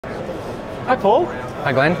Hi, Paul.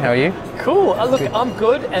 Hi, Glenn. How are you? Cool. Look, I'm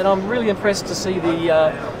good, and I'm really impressed to see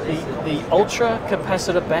the ultra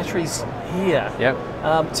capacitor batteries here.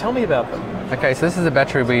 Yep. Tell me about them. Okay, so this is a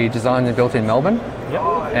battery we designed and built in Melbourne. Yep.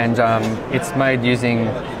 And it's made using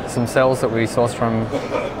some cells that we source from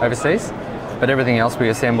overseas, but everything else we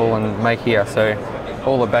assemble and make here. So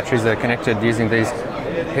all the batteries are connected using these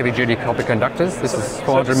heavy-duty copper conductors. This is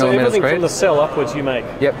 400 so millimeters everything squared. from the cell upwards you make.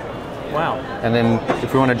 Yep. Wow. And then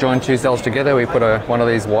if we want to join two cells together, we put one of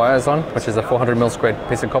these wires on, which is a 400 mil squared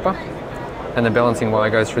piece of copper. And the balancing wire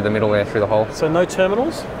goes through the middle there, through the hole. So no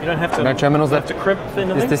terminals? You don't have to. No terminals. Have to crimp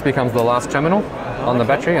anything? This becomes the last terminal on the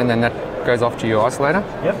battery, and then that goes off to your isolator.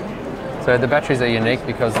 Yep. So the batteries are unique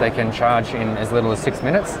because they can charge in as little as 6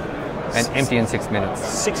 minutes and empty in 6 minutes.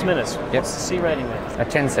 6 minutes? Yep. What's the C rating there? A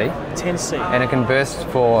 10C. 10C. And it can burst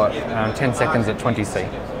for 10 seconds at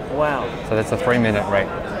 20C. Wow. So that's a 3-minute rate.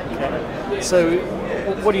 Okay. So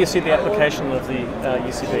what do you see the application of the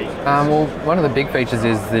UCB? Well, one of the big features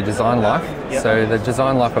is the design life. Yep. So the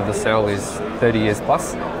design life of the cell is 30 years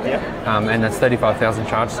plus, Yep. and that's 35,000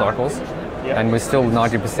 charge cycles, Yep. and we're still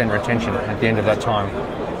 90% retention at the end of that time.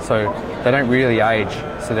 So they don't really age.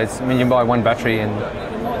 So you buy one battery and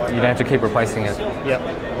you don't have to keep replacing it. Yep.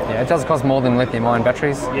 Yeah, it does cost more than lithium-ion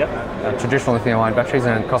batteries, Yep. Traditional lithium-ion batteries,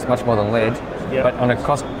 and it costs much more than lead. Yep. But on a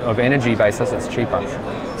cost of energy basis, it's cheaper.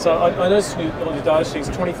 So I noticed on your data sheets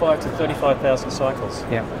 25 to 35,000 cycles.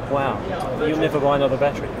 Yeah. Wow. You'll never buy another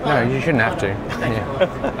battery. No, you shouldn't have to.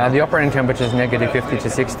 Yeah. The operating temperature is negative 50 to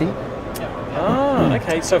 60 Ah,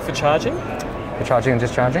 okay. So for charging, for charging and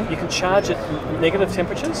discharging. you can charge at negative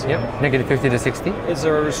temperatures? Yep, negative 50 to 60. Is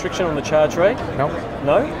there a restriction on the charge rate? Nope.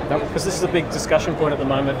 No? Nope. Because this is a big discussion point at the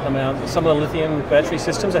moment. Some of the lithium battery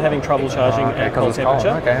systems are having trouble charging at cold because it's cold.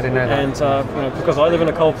 temperature. Okay, I didn't know that. And because I live in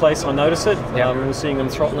a cold place, I notice it. Yep. We're seeing them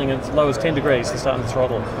throttling as low as 10 degrees. They're starting to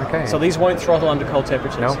throttle. Okay. So these won't throttle under cold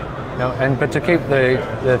temperatures. No. But to keep the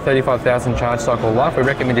 35,000 charge cycle life, we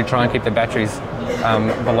recommend you try and keep the batteries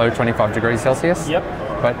below 25 degrees Celsius. Yep.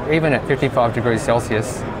 But even at 55 degrees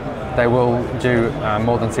Celsius, they will do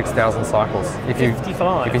more than 6,000 cycles. If you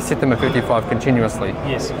 55? If you sit them at 55 continuously.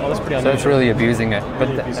 Yes. Oh, that's pretty unusual. So it's really abusing it. But,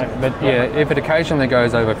 Really abusing it. but yeah, if it occasionally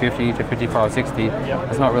goes over 50 to 55, 60,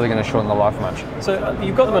 it's not really going to shorten the life much. So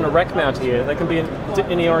you've got them in a rack mount here. They can be in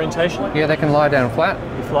any orientation? Yeah, they can lie down flat.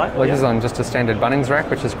 Flat? Like this is on just a standard Bunnings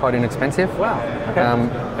rack, which is quite inexpensive. Wow. Okay.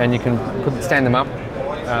 And you can stand them up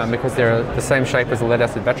because they're the same shape as a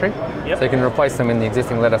lead-acid battery. Yep. So you can replace them in the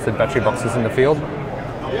existing lead-acid battery boxes in the field.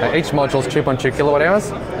 Each module is 2.2 kilowatt hours,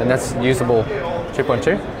 and that's usable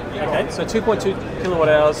 2.2. Okay, so 2.2 kilowatt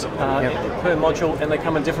hours per module, and they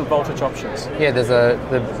come in different voltage options. Yeah,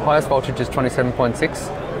 the highest voltage is 27.6.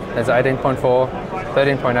 There's 18.4,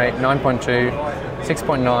 13.8, 9.2,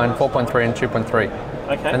 6.9, 4.3, and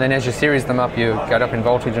 2.3. Okay. And then as you series them up, you get up in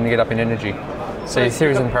voltage and you get up in energy. So you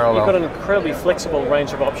series in parallel. You've got an incredibly flexible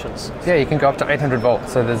range of options. Yeah, you can go up to 800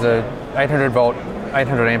 volts. So there's a 800 volt,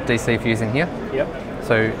 800 amp DC fuse in here. Yep.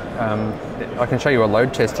 So I can show you a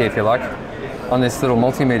load test here if you like. On this little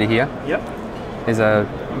multimeter here, Yep. there's a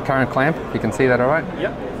current clamp. You can see that all right?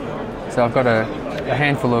 Yep. So I've got a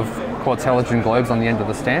handful of quartz halogen globes on the end of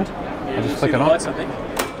the stand. I'll just flick it on. Lights, I think.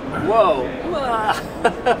 Whoa.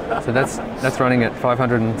 So that's running at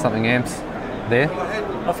 500 and something amps there.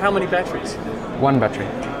 Of how many batteries? One battery.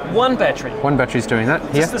 One battery. One battery's doing that.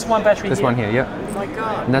 Here. Just this one battery This here? one here, yeah. Oh my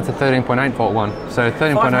God. And that's a 13.8 volt one. So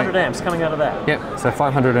 13.8. 500 amps coming out of that. Yep, so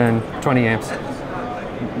 520 amps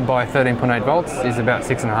by 13.8 volts is about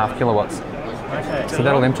 6.5 kilowatts. Okay. So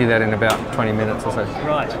that'll empty that in about 20 minutes or so.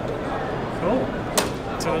 Right. Cool.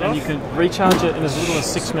 And you can recharge it in as little as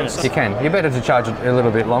 6 minutes. You can. You're better to charge it a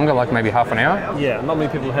little bit longer, like maybe half an hour. Yeah, not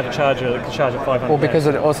many people have a charger that can charge at 500 Well, because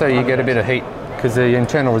amps. it also you get a bit of heat, because the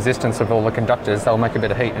internal resistance of all the conductors, they'll make a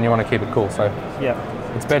bit of heat and you want to keep it cool. So Yeah.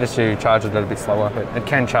 it's better to charge it a little bit slower, but it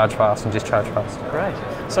can charge fast and discharge fast. Great.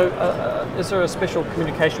 So is there a special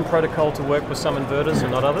communication protocol to work with some inverters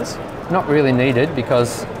and not others? Not really needed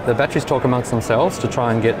because the batteries talk amongst themselves to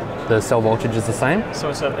try and get the cell voltages the same. So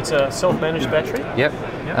it's a self-managed battery? Yep.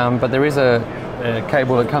 But there is a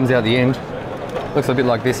cable that comes out the end. Looks a bit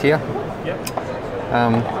like this here, Yep.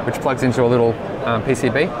 which plugs into a little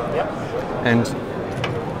PCB. Yep. And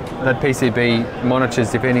that PCB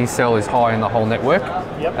monitors if any cell is high in the whole network,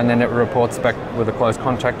 Yep. and then it reports back with a close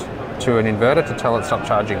contact to an inverter to tell it stop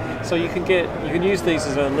charging. So you can use these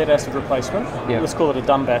as a lead acid replacement. Yep. Let's call it a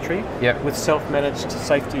dumb battery. Yep. With self-managed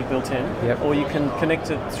safety built in. Yep. Or you can connect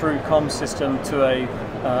it through comms system to an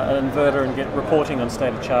inverter and get reporting on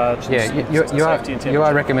state of charge. Yeah, and you safety and temperature.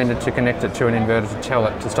 are recommended to connect it to an inverter to tell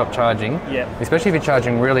it to stop charging. Yeah. Especially if you're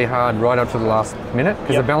charging really hard right up to the last minute,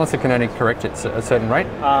 because Yep. the balancer can only correct it at a certain rate.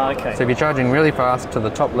 Okay. So if you're charging really fast to the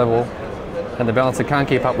top level and the balancer can't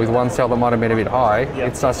keep up with one cell that might have been a bit high, Yep.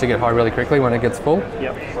 it starts to get high really quickly when it gets full.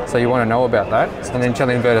 Yep. So you want to know about that, and then tell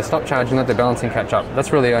the inverter stop charging, let the balancing catch up.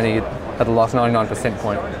 That's really only at the last 99%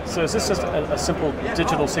 point. So is this just a simple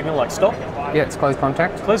digital signal like stop? Yeah, it's close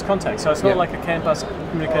contact. Close contact. So it's not Yep. like a CAN bus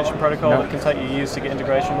communication protocol No. that can take you years to get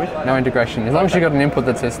integration with? No integration. As long as you've got an input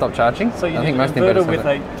that says stop charging, So you I need think most an inverters inverter have with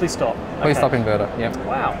it. a please stop. Please Okay. stop inverter, yeah.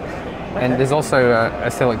 Wow. And there's also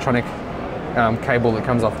a electronic cable that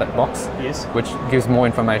comes off that box, Yes. which gives more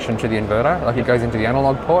information to the inverter. Like it goes into the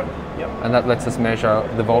analog port, Yep. and that lets us measure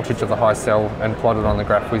the voltage of the high cell and plot it on the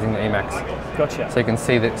graph using the Emacs. Gotcha. So you can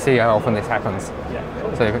see how often this happens. Yeah.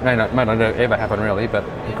 So it may not ever happen really, but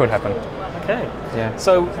it could happen. Okay. Yeah.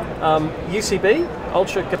 So UCB,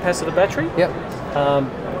 ultra capacitor battery. Yep.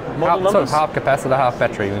 Model numbers. Sort of half capacitor, half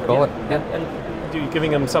battery, we call it. Yeah. And you're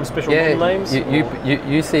giving them some special Yeah. model names?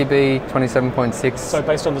 UCB 27.6, So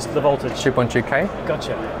based on the voltage. 2.2K.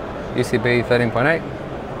 Gotcha. UCB 13.8,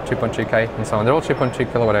 2.2K, and so on. They're all 2.2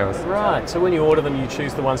 kilowatt hours. Right. So when you order them, you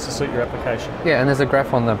choose the ones to suit your application. Yeah, and there's a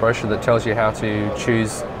graph on the brochure that tells you how to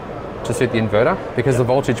choose to suit the inverter, because the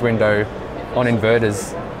voltage window on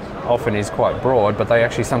inverters often is quite broad, but they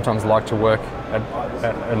actually sometimes like to work at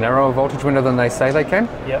a narrower voltage window than they say they can.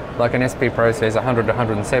 Yep. Like an SP Pro says 100 to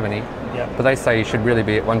 170, Yep. but they say you should really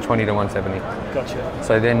be at 120 to 170. Gotcha.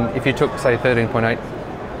 So then if you took, say, 13.8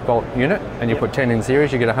 volt unit and you Yep. put 10 in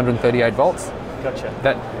series, you get 138 volts. Gotcha.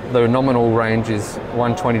 The nominal range is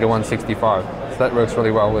 120 to 165. So that works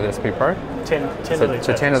really well with SP Pro. 10 So, of these.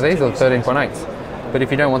 so 10 of these or 13.8s. But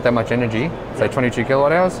if you don't want that much energy, say 22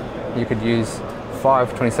 kilowatt hours, you could use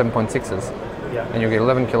 5 27.6s Yeah. and you'll get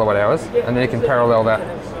 11 kilowatt hours, and then you can parallel that.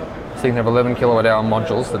 So you can have 11 kilowatt hour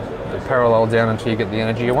modules that parallel down until you get the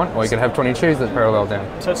energy you want, or you can have 22s that parallel down.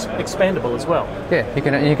 So it's expandable as well. Yeah, you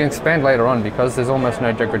can expand later on because there's almost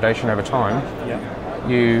no degradation over time. Yeah.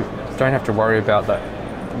 You don't have to worry about the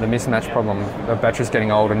mismatch problem of batteries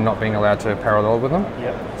getting old and not being allowed to parallel with them.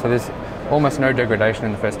 Yep. So there's almost no degradation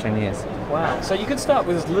in the first 10 years. Wow. So you could start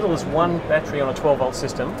with as little as one battery on a 12 volt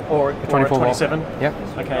system, or a 24 volt. 27. Yep.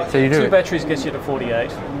 Okay. So you do two it. batteries gets you to 48,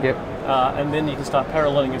 Yep. and then you can start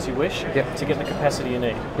paralleling as you wish Yep. to get the capacity you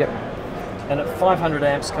need. Yep. And at 500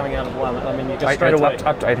 amps coming out of one, I mean, you just straight away.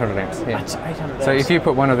 Up to 800 amps. Yeah. That's 800 amps. So if you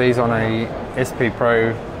put one of these on a SP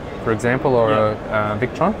Pro, for example, or a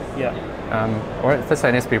Victron, Yeah. or let's say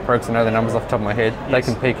an SP Pro, because I know the numbers off the top of my head, they Yes.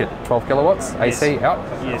 can peak at 12 kilowatts AC out,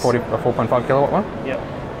 Yes. 4.5 kilowatt one. Yeah.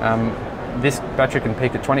 This battery can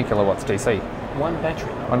peak at 20 kilowatts DC. One battery.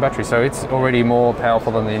 One battery, so it's already more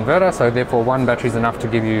powerful than the inverter, so therefore one battery is enough to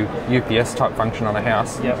give you UPS type function on a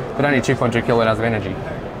house, Yep. but only 2.2 kilowatt hours of energy.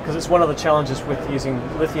 Because it's one of the challenges with using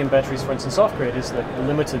lithium batteries, for instance, off grid, is the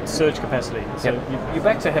limited surge capacity. So Yep. you're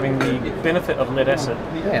back to having the benefit of lead acid,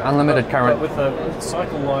 Yeah, unlimited current. but with the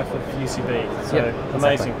cycle life of UCB. So Yep,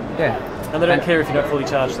 amazing. exactly. Yeah. And they don't And- care if you don't fully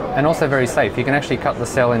charge them. And also very safe. You can actually cut the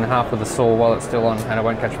cell in half with a saw while it's still on and it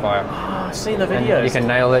won't catch fire. Oh, I've seen the And videos. you can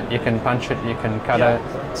nail it, you can punch it, you can cut Yeah. it.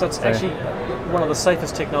 So it's actually one of the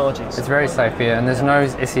safest technologies. It's very safe here, and there's no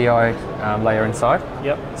SEI layer inside,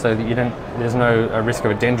 Yep. so that there's no risk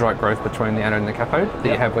of a dendrite growth between the anode and the cathode that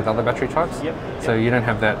you Yep. have with other battery types. Yep. So you don't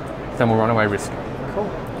have that thermal runaway risk, Cool.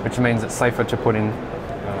 which means it's safer to put in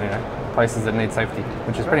places that need safety,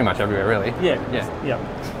 which is pretty much everywhere really. Yeah. Yeah. Yeah.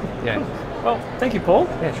 Yeah. Well, thank you, Paul.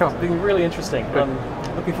 Yeah, sure. It's been really interesting. Good. I'm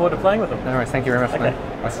looking forward to playing with them. No worries. Thank you very much, Okay. man.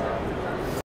 Nice.